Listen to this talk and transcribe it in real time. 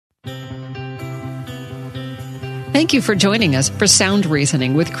Thank you for joining us for Sound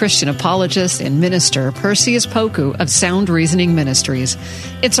Reasoning with Christian apologist and minister Perseus Poku of Sound Reasoning Ministries.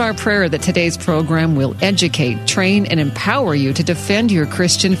 It's our prayer that today's program will educate, train, and empower you to defend your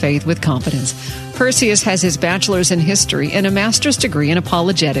Christian faith with confidence. Perseus has his bachelor's in history and a master's degree in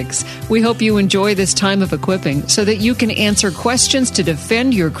apologetics. We hope you enjoy this time of equipping so that you can answer questions to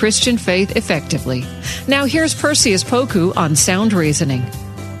defend your Christian faith effectively. Now here's Perseus Poku on Sound Reasoning.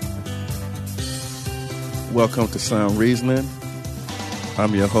 Welcome to Sound Reasoning.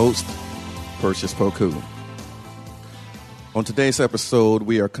 I'm your host, Perseus Poku. On today's episode,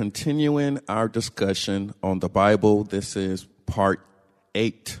 we are continuing our discussion on the Bible. This is part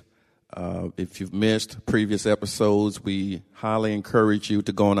 8. If you've missed previous episodes, we highly encourage you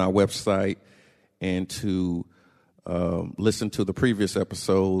to go on our website and to listen to the previous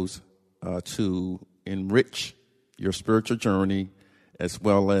episodes to enrich your spiritual journey as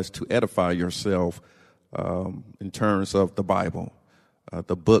well as to edify yourself in terms of the Bible,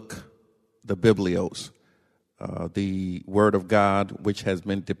 the book, the Biblios, the Word of God, which has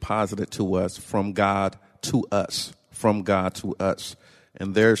been deposited to us from God to us, from God to us.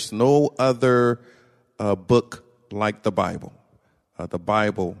 And there's no other book like the Bible. The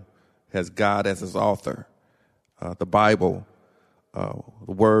Bible has God as its author. The Bible, the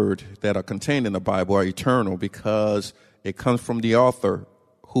word that are contained in the Bible are eternal because it comes from the author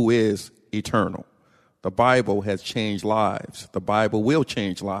who is eternal. The Bible has changed lives. The Bible will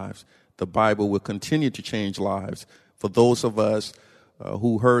change lives. The Bible will continue to change lives for those of us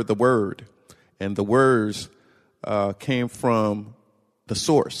who heard the word. And the words came from the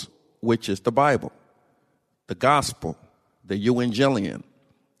source, which is the Bible, the gospel, the evangelion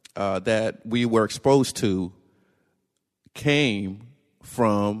that we were exposed to came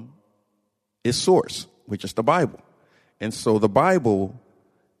from its source, which is the Bible. And so the Bible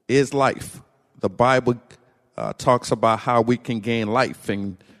is life. The Bible talks about how we can gain life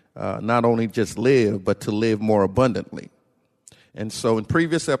and not only just live, but to live more abundantly. And so in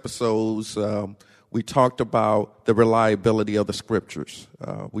previous episodes, we talked about the reliability of the scriptures.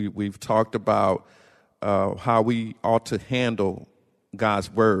 We've talked about how we ought to handle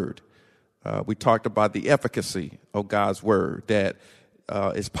God's word. We talked about the efficacy of God's word, that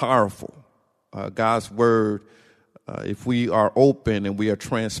is powerful. God's word, if we are open and we are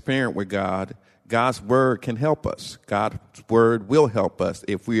transparent with God, God's word can help us. God's word will help us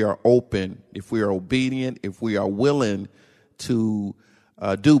if we are open, if we are obedient, if we are willing to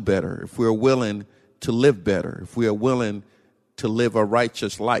do better, if we are willing to live better, if we are willing to live a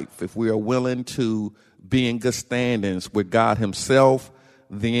righteous life, if we are willing to be in good standings with God himself,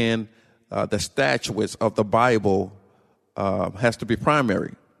 then the statutes of the Bible has to be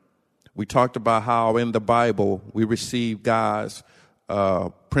primary. We talked about how in the Bible we receive God's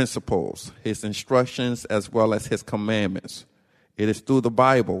principles, his instructions, as well as his commandments. It is through the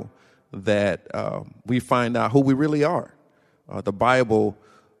Bible that we find out who we really are. The Bible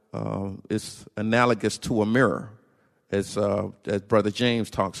is analogous to a mirror, as Brother James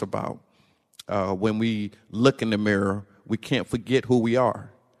talks about. When we look in the mirror, we can't forget who we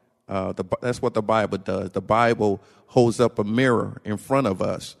are. That's what the Bible does. The Bible holds up a mirror in front of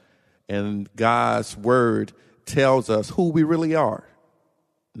us, and God's word tells us who we really are.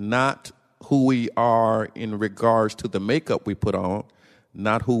 Not who we are in regards to the makeup we put on,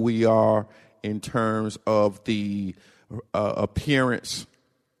 not who we are in terms of the appearance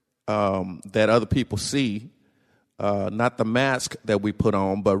that other people see, not the mask that we put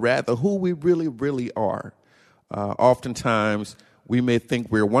on, but rather who we really, really are. Oftentimes, we may think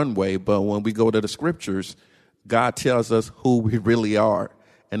we're one way, but when we go to the scriptures, God tells us who we really are.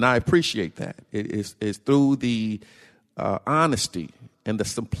 And I appreciate that. It's through the honesty and the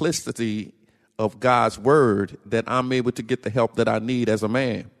simplicity of God's word that I'm able to get the help that I need as a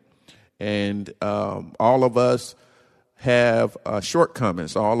man. And all of us have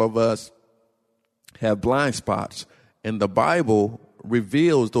shortcomings. All of us have blind spots. And the Bible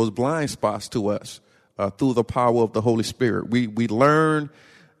reveals those blind spots to us through the power of the Holy Spirit. We learn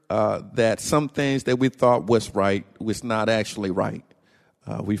that some things that we thought was right was not actually right.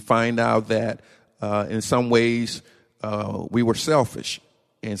 We find out that in some ways we were selfish.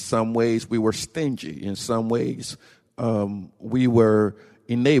 In some ways we were stingy. In some ways we were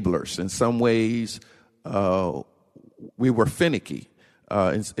enablers. In some ways we were finicky.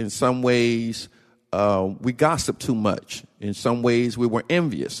 In some ways we gossiped too much. In some ways we were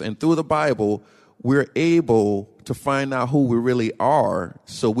envious. And through the Bible, we're able to find out who we really are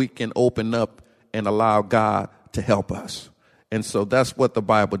so we can open up and allow God to help us. And so that's what the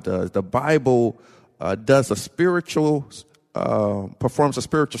Bible does. The Bible performs a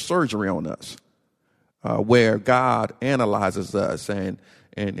spiritual surgery on us. where God analyzes us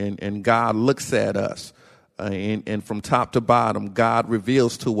and God looks at us. And from top to bottom, God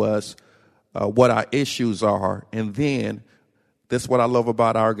reveals to us what our issues are. And then, this is what I love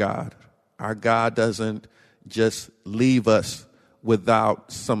about our God. Our God doesn't just leave us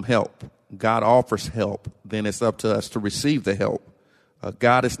without some help. God offers help. Then it's up to us to receive the help.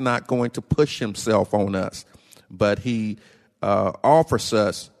 God is not going to push himself on us, but he offers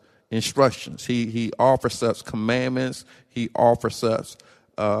us instructions. He offers us commandments. He offers us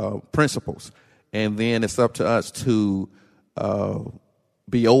principles. And then it's up to us to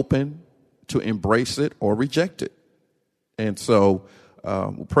be open, to embrace it or reject it. And so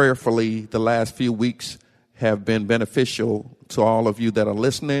prayerfully, the last few weeks have been beneficial to all of you that are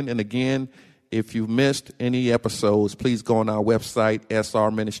listening. And again, if you've missed any episodes, please go on our website,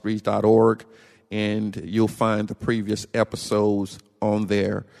 srministries.org, and you'll find the previous episodes on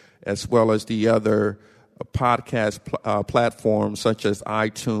there, as well as the other podcast platforms such as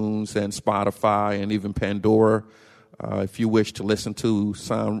iTunes and Spotify and even Pandora. If you wish to listen to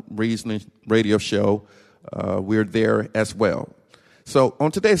Sound Reasoning Radio Show, we're there as well. So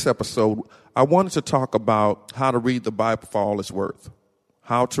on today's episode, I wanted to talk about how to read the Bible for all it's worth.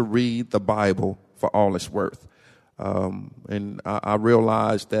 How to read the Bible for all it's worth. And I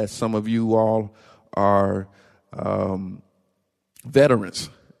realize that some of you all are veterans,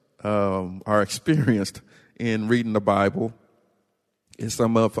 are experienced in reading the Bible. And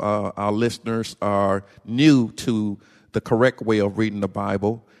some of our listeners are new to the correct way of reading the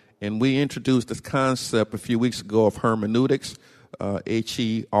Bible. And we introduced this concept a few weeks ago of hermeneutics,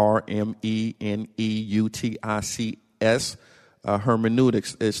 hermeneutics.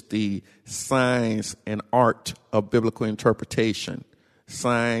 Hermeneutics is the science and art of biblical interpretation.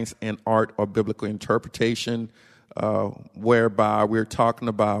 Science and art of biblical interpretation, whereby we're talking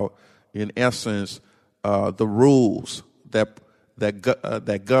about, in essence, the rules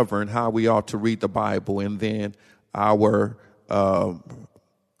that govern how we ought to read the Bible, and then our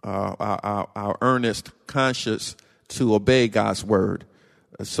earnest conscience to obey God's word.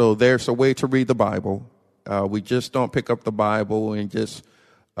 So there's a way to read the Bible. We just don't pick up the Bible and just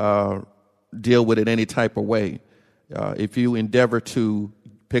deal with it any type of way. If you endeavor to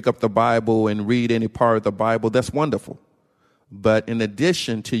pick up the Bible and read any part of the Bible, that's wonderful. But in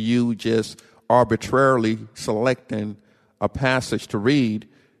addition to you just arbitrarily selecting a passage to read,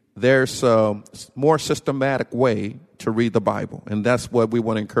 there's a more systematic way to read the Bible. And that's what we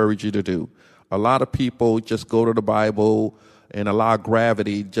want to encourage you to do. A lot of people just go to the Bible and allow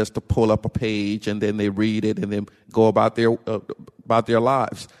gravity just to pull up a page, and then they read it and then go about their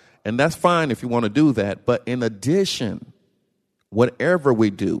lives. And that's fine if you want to do that. But in addition, whatever we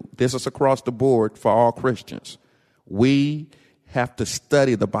do, this is across the board for all Christians, we have to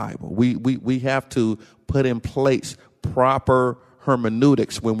study the Bible. We have to put in place proper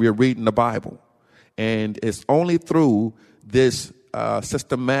hermeneutics when we're reading the Bible. And it's only through this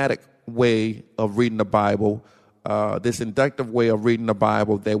systematic way of reading the Bible, this inductive way of reading the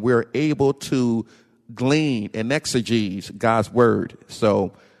Bible, that we're able to glean and exegese God's word.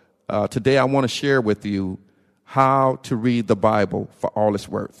 So today I want to share with you how to read the Bible for all it's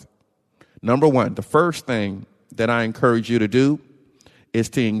worth. Number one, the first thing that I encourage you to do is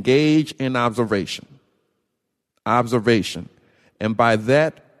to engage in observation. Observation. And by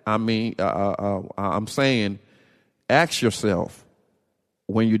that, I mean, I'm saying, ask yourself,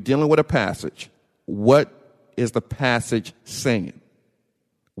 when you're dealing with a passage, what is the passage saying?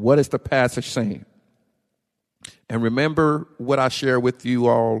 What is the passage saying? And remember what I shared with you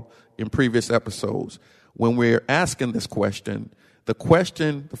all in previous episodes. When we're asking this question, the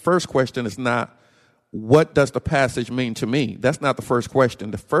first question is not, what does the passage mean to me? That's not the first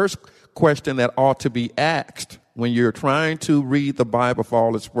question. The first question that ought to be asked when you're trying to read the Bible for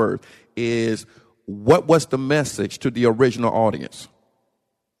all it's worth is, what was the message to the original audience?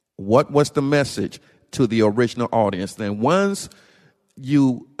 What was the message to the original audience? Then once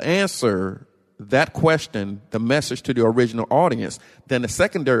you answer that question, the message to the original audience, then the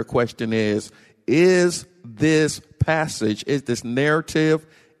secondary question is this passage, is this narrative,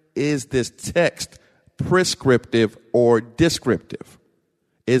 is this text prescriptive or descriptive?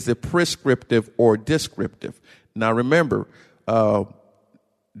 Is it prescriptive or descriptive? Now remember,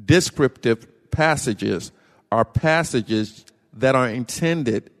 descriptive passages are passages that are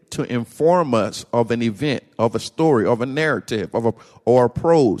intended to inform us of an event, of a story, of a narrative, or a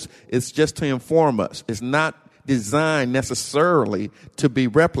prose. It's just to inform us. It's not designed necessarily to be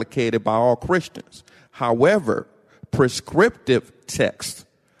replicated by all Christians. However, prescriptive texts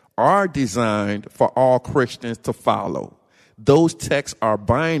are designed for all Christians to follow. those texts are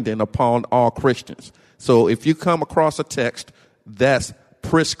binding upon all Christians. So if you come across a text that's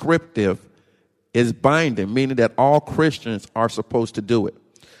prescriptive, is binding, meaning that all Christians are supposed to do it.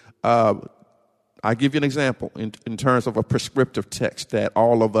 I'll give you an example in terms of a prescriptive text that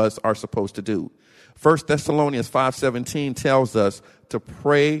all of us are supposed to do. 1 Thessalonians 5:17 tells us to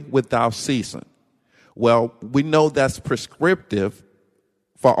pray without ceasing. Well, we know that's prescriptive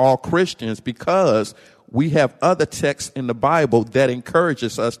for all Christians because we have other texts in the Bible that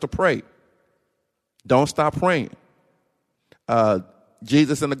encourages us to pray. Don't stop praying.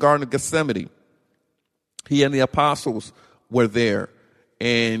 Jesus in the Garden of Gethsemane, he and the apostles were there,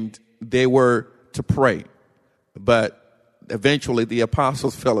 and they were to pray. But eventually the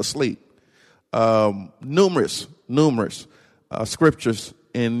apostles fell asleep. Numerous scriptures,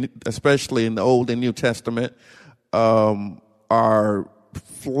 especially in the Old and New Testament, are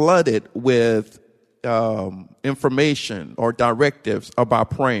flooded with information or directives about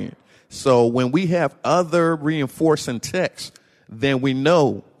praying. So when we have other reinforcing texts, then we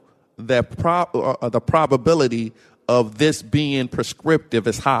know that the probability of this being prescriptive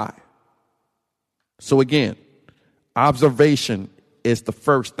is high. So again, observation is the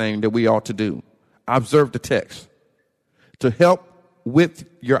first thing that we ought to do. Observe the text. To help with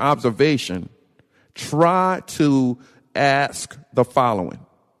your observation, try to ask the following.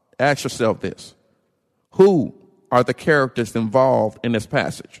 Ask yourself this. Who are the characters involved in this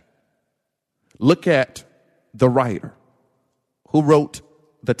passage? Look at the writer. Who wrote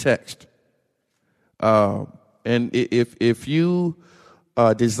the text? And if you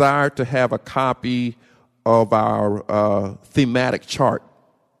desire to have a copy of our thematic chart,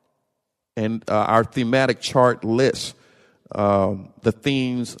 and our thematic chart lists the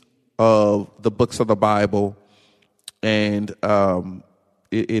themes of the books of the Bible, and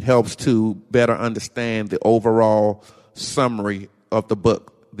it helps to better understand the overall summary of the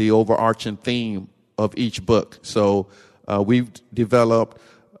book, the overarching theme of each book. So we've developed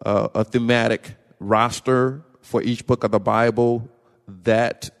a thematic roster for each book of the Bible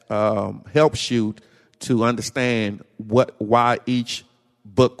that helps you to understand why each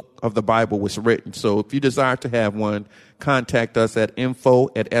book of the Bible was written. So if you desire to have one, contact us at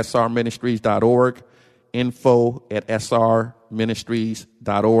info@srministries.org,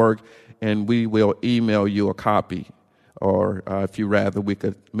 info@srministries.org, and we will email you a copy, or if you rather, we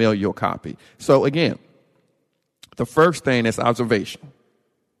could mail you a copy. So again, the first thing is observation.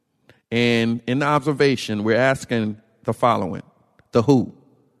 And in the observation, we're asking the following: the who.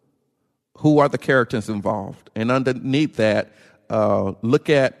 Who are the characters involved? And underneath that, look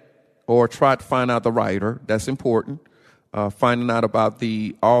at or try to find out the writer. That's important. Finding out about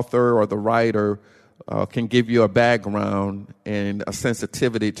the author or the writer can give you a background and a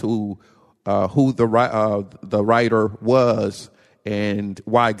sensitivity to who the writer was and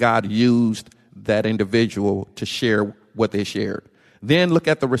why God used that individual to share what they shared. Then look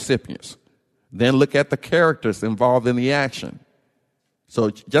at the recipients. Then look at the characters involved in the action. So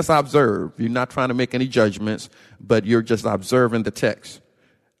just observe. You're not trying to make any judgments, but you're just observing the text.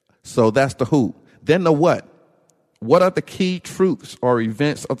 So that's the who. Then the what. What are the key truths or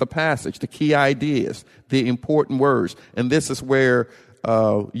events of the passage, the key ideas, the important words? And this is where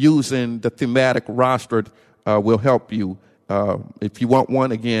using the thematic roster will help you. If you want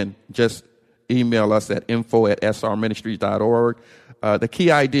one, again, just email us at info@srministries.org. The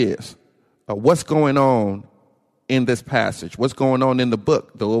key ideas. What's going on in this passage? What's going on in the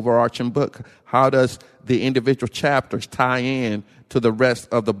book, the overarching book? How does the individual chapters tie in to the rest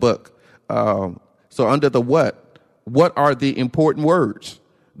of the book? So under the what are the important words?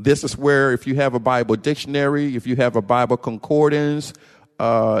 This is where if you have a Bible dictionary, if you have a Bible concordance,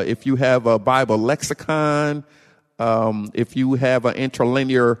 if you have a Bible lexicon, if you have an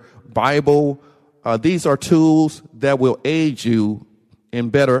interlinear Bible, these are tools that will aid you in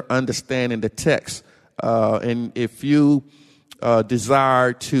better understanding the text. And if you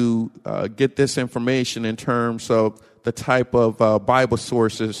desire to get this information in terms of the type of Bible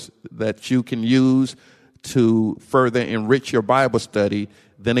sources that you can use to further enrich your Bible study,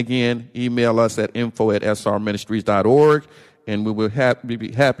 then again, email us at info@srministries.org, and we will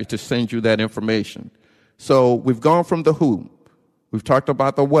be happy to send you that information. So we've gone from the who. We've talked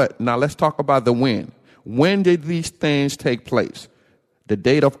about the what. Now let's talk about the when. When did these things take place? The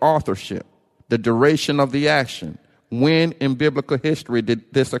date of authorship, the duration of the action. When in biblical history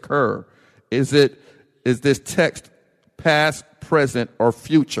did this occur? Is this text past, present, or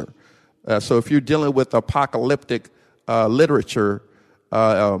future? So if you're dealing with apocalyptic literature,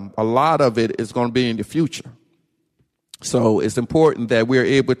 a lot of it is going to be in the future. So it's important that we're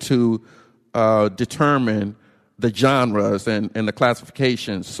able to determine the genres and the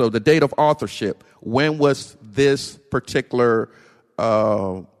classifications. So the date of authorship, when was this particular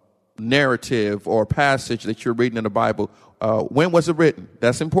narrative or passage that you're reading in the Bible, when was it written?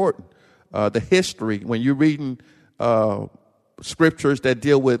 That's important. The history, when you're reading scriptures that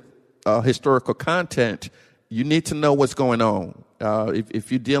deal with historical content, you need to know what's going on.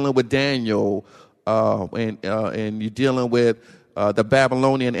 If you're dealing with Daniel and you're dealing with the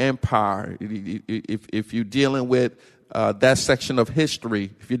Babylonian Empire, if you're dealing with that section of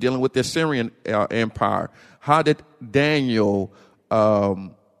history, if you're dealing with the Assyrian Empire, how did Daniel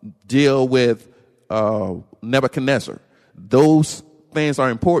deal with Nebuchadnezzar? Those things are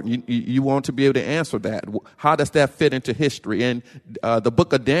important. You want to be able to answer that. How does that fit into history? And the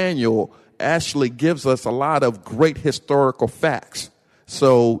book of Daniel actually gives us a lot of great historical facts.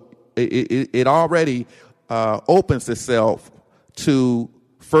 So it already opens itself to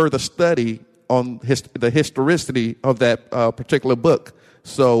further study on the historicity of that particular book.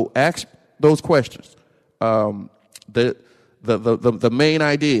 So ask those questions. The main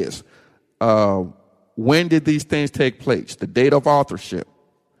ideas. When did these things take place? The date of authorship,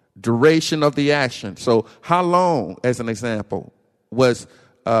 duration of the action. So how long, as an example, was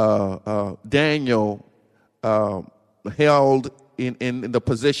Daniel held in the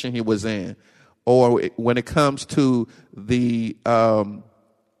position he was in? Or when it comes to the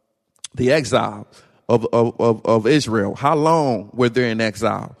exile of Israel, how long were they in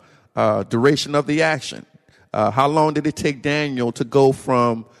exile? Duration of the action. How long did it take Daniel to go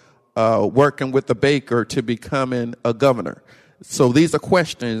from working with the baker to becoming a governor? So these are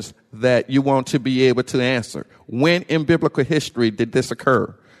questions that you want to be able to answer. When in biblical history did this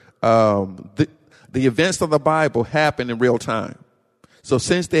occur? The events of the Bible happen in real time. So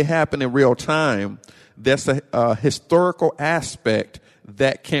since they happen in real time, there's a historical aspect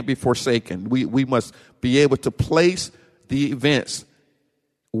that can't be forsaken. We must be able to place the events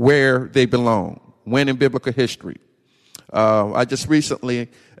where they belong. When in biblical history. I just recently,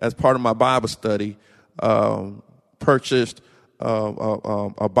 as part of my Bible study, purchased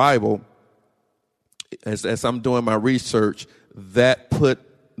a Bible as I'm doing my research that put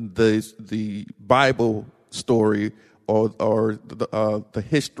the Bible story or the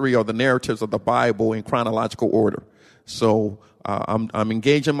history or the narratives of the Bible in chronological order. So I'm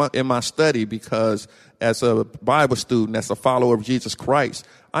engaged in my study because as a Bible student, as a follower of Jesus Christ,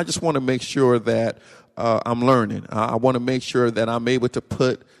 I just want to make sure that I'm learning. I want to make sure that I'm able to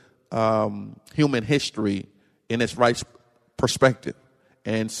put human history in its right perspective.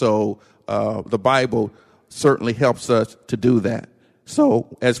 And so the Bible certainly helps us to do that.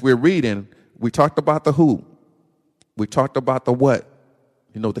 So as we're reading, we talked about the who. We talked about the what,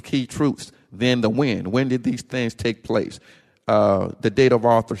 the key truths. Then the when. When did these things take place? The date of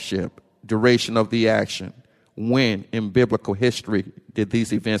authorship, duration of the action. When in biblical history did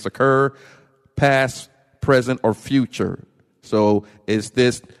these events occur? Past, present, or future? So is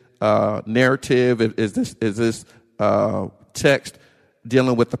this narrative, is this text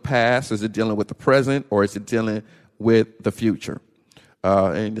dealing with the past? Is it dealing with the present, or is it dealing with the future?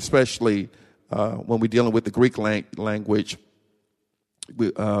 And especially when we're dealing with the Greek language,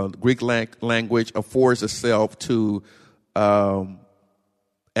 Greek language affords itself to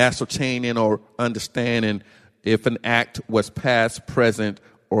ascertaining or understanding if an act was past, present,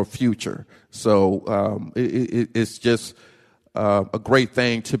 or future. So it's just a great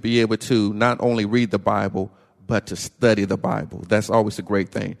thing to be able to not only read the Bible, but to study the Bible. That's always a great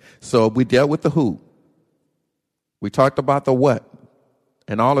thing. So we dealt with the who. We talked about the what.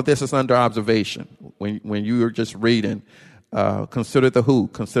 And all of this is under observation. When you are just reading, consider the who,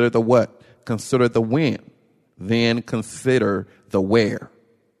 consider the what, consider the when, then consider the where.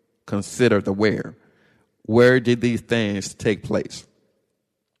 Consider the where. Where did these things take place?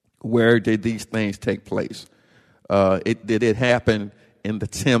 Where did these things take place? Did it happen in the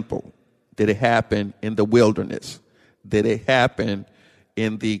temple? Did it happen in the wilderness? Did it happen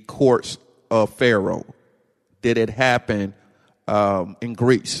in the courts of Pharaoh? Did it happen in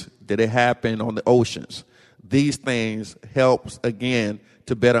Greece? Did it happen on the oceans? These things helps, again,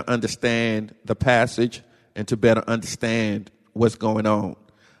 to better understand the passage and to better understand what's going on.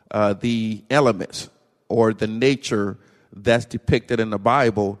 The elements or the nature that's depicted in the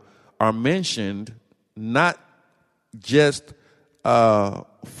Bible are mentioned not just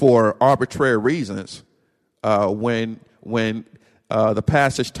for arbitrary reasons. When the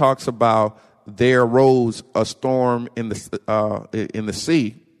passage talks about there arose a storm in the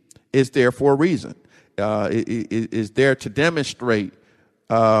sea, it's there for a reason. It is there to demonstrate,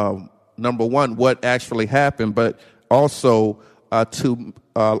 number one, what actually happened, but also to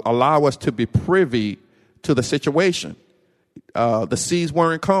allow us to be privy to the situation. The seas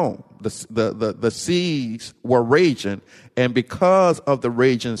weren't calm. The seas were raging, and because of the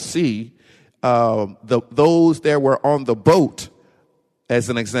raging sea, those that were on the boat, as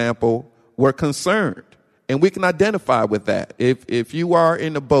an example, were concerned. And we can identify with that. If you are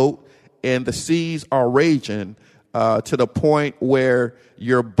in the boat and the seas are raging to the point where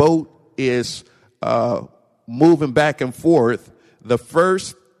your boat is moving back and forth, the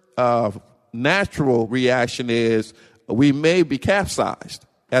first natural reaction is we may be capsized,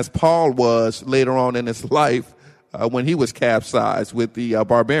 as Paul was later on in his life when he was capsized with the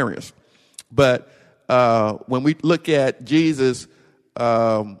barbarians. But when we look at Jesus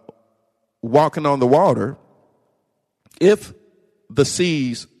walking on the water, if the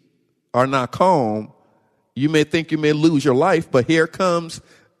seas are not calm, you may think you may lose your life, but here comes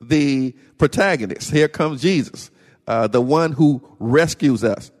the protagonist. Here comes Jesus, the one who rescues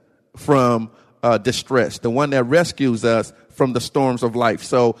us from distress, the one that rescues us from the storms of life.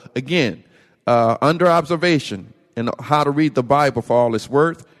 So again, under observation and how to read the Bible for all it's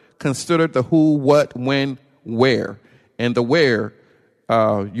worth, consider the who, what, when, where. And the where,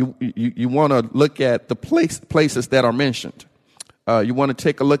 you want to look at the places that are mentioned. You want to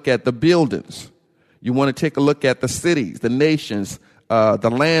take a look at the buildings. You want to take a look at the cities, the nations,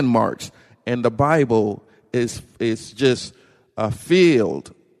 the landmarks. And the Bible is just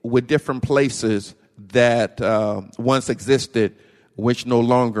filled with different places that once existed, which no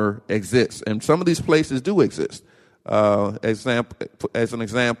longer exists. And some of these places do exist. As an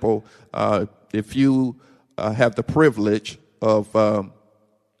example, if you have the privilege of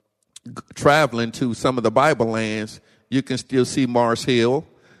traveling to some of the Bible lands, you can still see Mars Hill.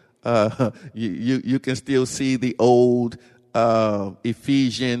 You can still see the old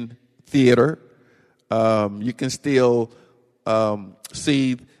Ephesian theater. You can still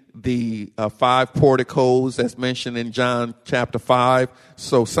see the 5 porticos that's mentioned in John chapter 5.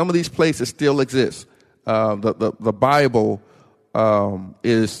 So some of these places still exist. The Bible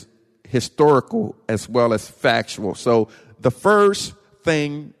is historical as well as factual. So the first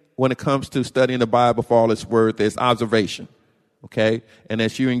thing when it comes to studying the Bible for all it's worth is observation. Okay? And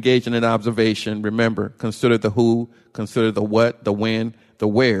as you engage in an observation, remember, consider the who, consider the what, the when, the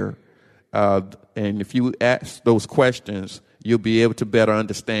where. And if you ask those questions, you'll be able to better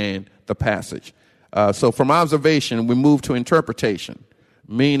understand the passage. So from observation, we move to interpretation,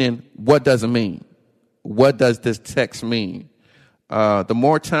 meaning what does it mean? What does this text mean? The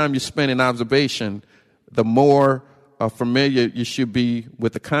more time you spend in observation, the more familiar you should be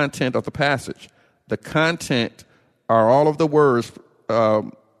with the content of the passage. The content are all of the words,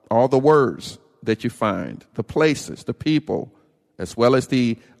 all the words that you find, the places, the people, as well as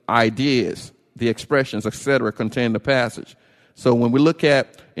the ideas, the expressions, etc., contained in the passage. So when we look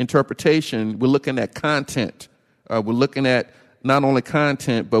at interpretation, we're looking at content. We're looking at not only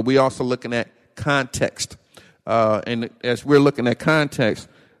content, but we're also looking at context. And as we're looking at context,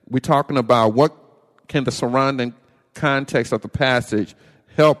 we're talking about what can the surrounding context of the passage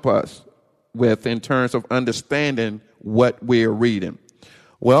help us with in terms of understanding what we're reading.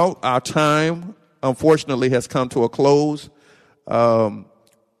 Well, our time, unfortunately, has come to a close.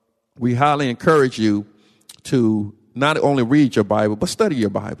 We highly encourage you to not only read your Bible, but study your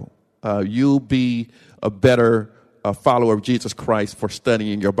Bible. You'll be a better follower of Jesus Christ for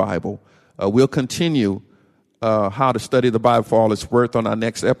studying your Bible. We'll continue how to study the Bible for all it's worth on our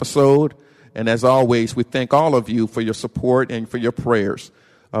next episode. And as always, we thank all of you for your support and for your prayers.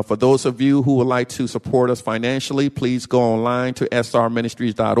 For those of you who would like to support us financially, please go online to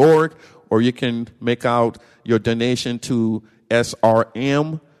srministries.org, or you can make out your donation to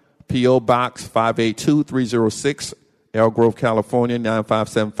SRM, P.O. Box 582306, Elk Grove, California,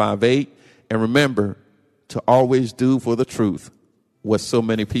 95758. And remember to always do for the truth what so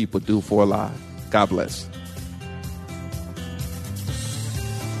many people do for a lie. God bless.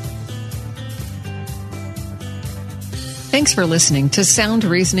 Thanks for listening to Sound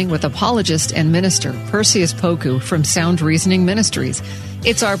Reasoning with apologist and minister Perseus Poku from Sound Reasoning Ministries.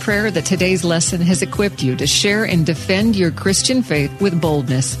 It's our prayer that today's lesson has equipped you to share and defend your Christian faith with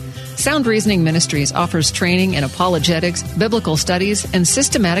boldness. Sound Reasoning Ministries offers training in apologetics, biblical studies, and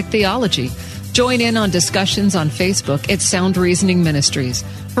systematic theology. Join in on discussions on Facebook at Sound Reasoning Ministries.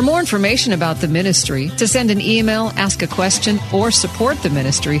 For more information about the ministry, to send an email, ask a question, or support the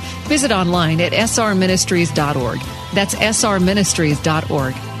ministry, visit online at srministries.org. That's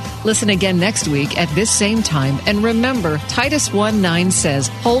srministries.org. Listen again next week at this same time. And remember, Titus 1:9 says,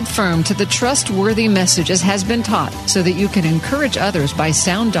 hold firm to the trustworthy message as has been taught, so that you can encourage others by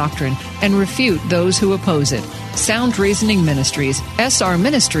sound doctrine and refute those who oppose it. Sound Reasoning Ministries,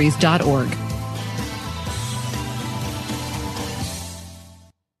 srministries.org.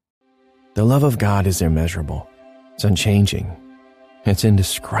 The love of God is immeasurable. It's unchanging. It's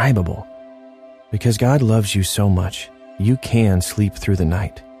indescribable. Because God loves you so much, you can sleep through the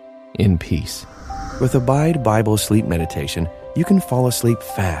night in peace. With Abide Bible Sleep Meditation, you can fall asleep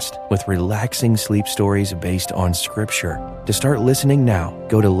fast with relaxing sleep stories based on Scripture. To start listening now,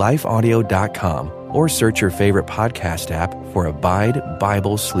 go to lifeaudio.com or search your favorite podcast app for Abide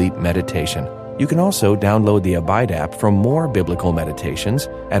Bible Sleep Meditation. You can also download the Abide app for more biblical meditations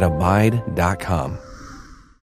at abide.com.